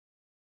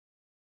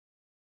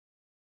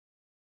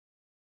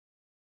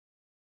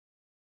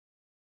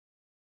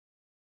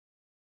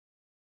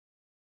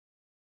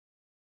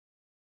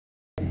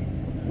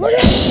Look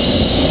at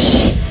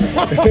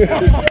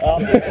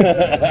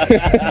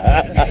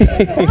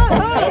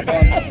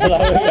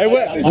Hey,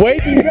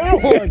 wait, you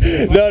got one.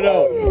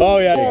 No. Oh,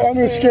 yeah. Oh, I'm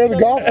gonna scare the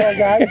golf ball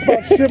guy. I'm just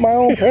about to shit my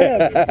own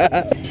pants.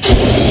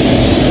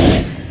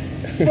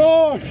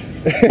 Oh,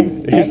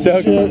 You're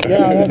so shit.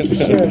 Yeah, that's the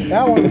shit.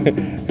 That one.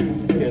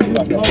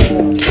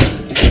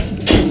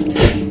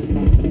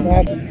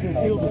 You can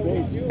feel the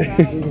bass. You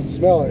can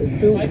smell it. It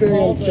feels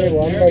very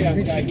unstable. I'm like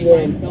reaching to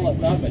them. They want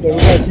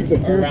to keep the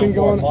fear thing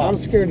going. I'm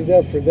scared to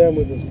death for them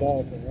with this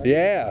ball thing. Right?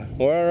 Yeah,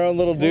 we're on our own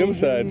little doom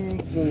side.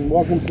 And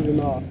welcome to the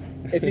knot.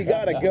 If you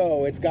gotta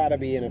go, it's gotta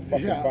be in a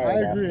fucking fireball.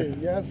 I agree.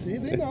 Yeah, see,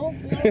 they know.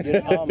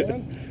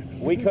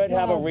 We could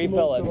have a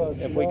refill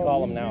if we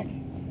call them now.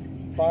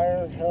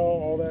 Fire, hell,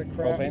 all that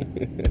crap.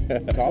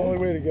 It's the only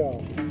way to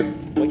go.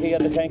 We can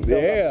get the tank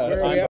filled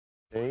Yeah. up.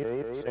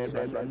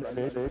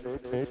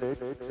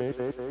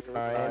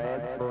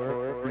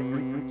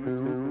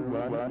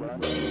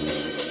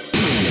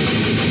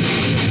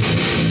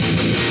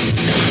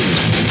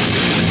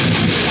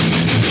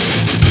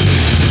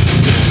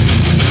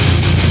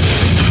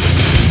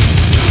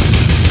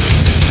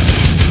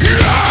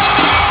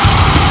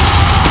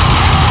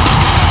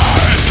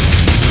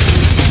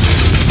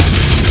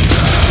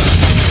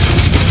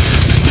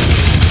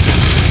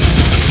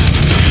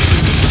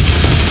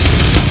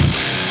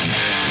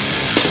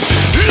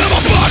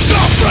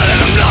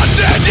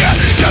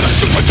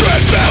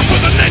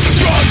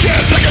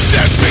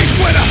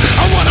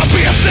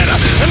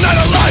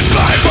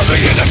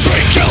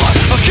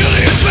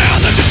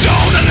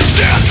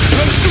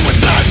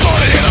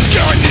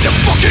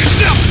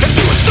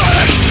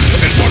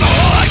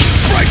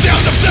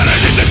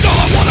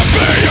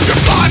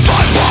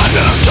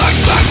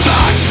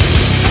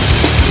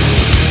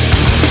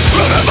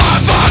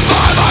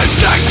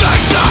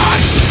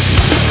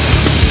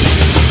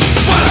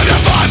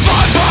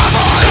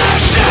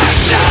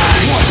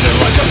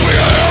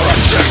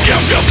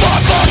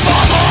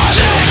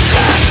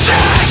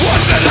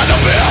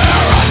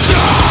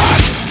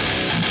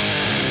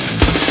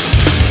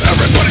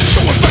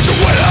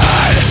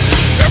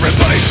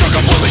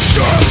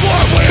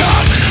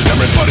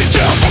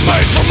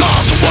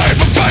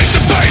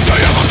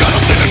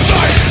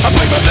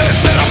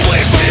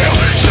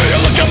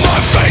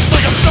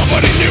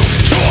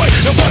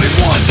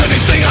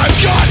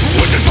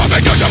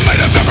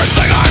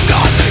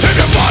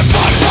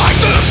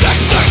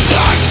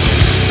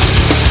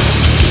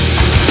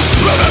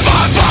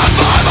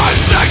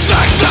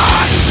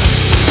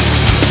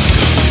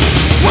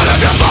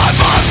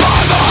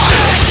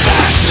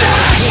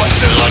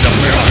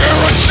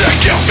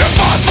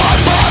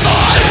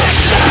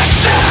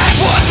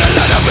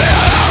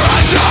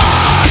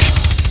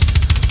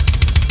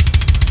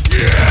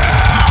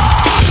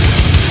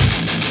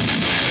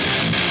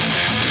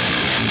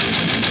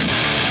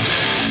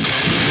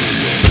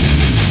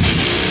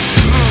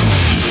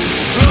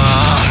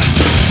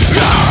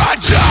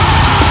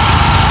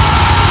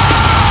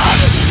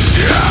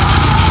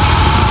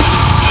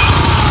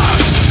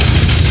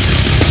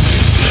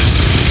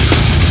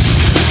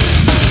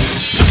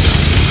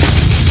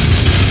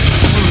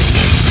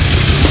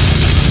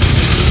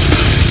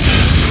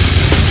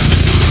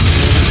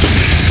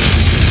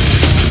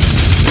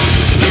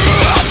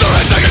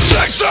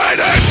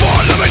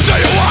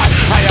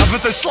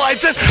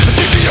 Slightest,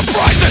 teaching you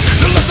prices,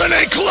 the lesson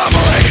ain't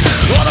clevery.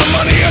 All the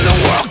money in the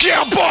world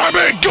can't buy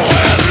me. Go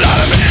ahead and lie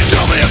to me,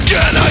 tell me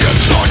again how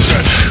you're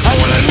tortured. I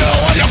wanna know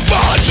how you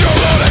followed your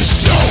orders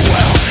so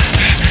well.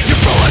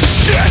 You're full of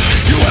shit,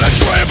 you had a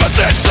dream but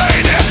this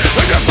ain't it.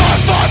 If you're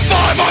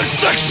 555, I'm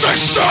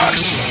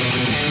 666.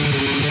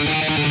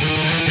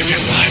 If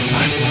you're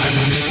 555,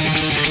 I'm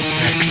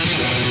 666.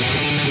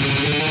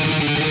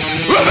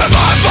 If you're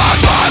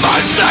 555,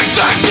 I'm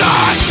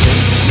 666.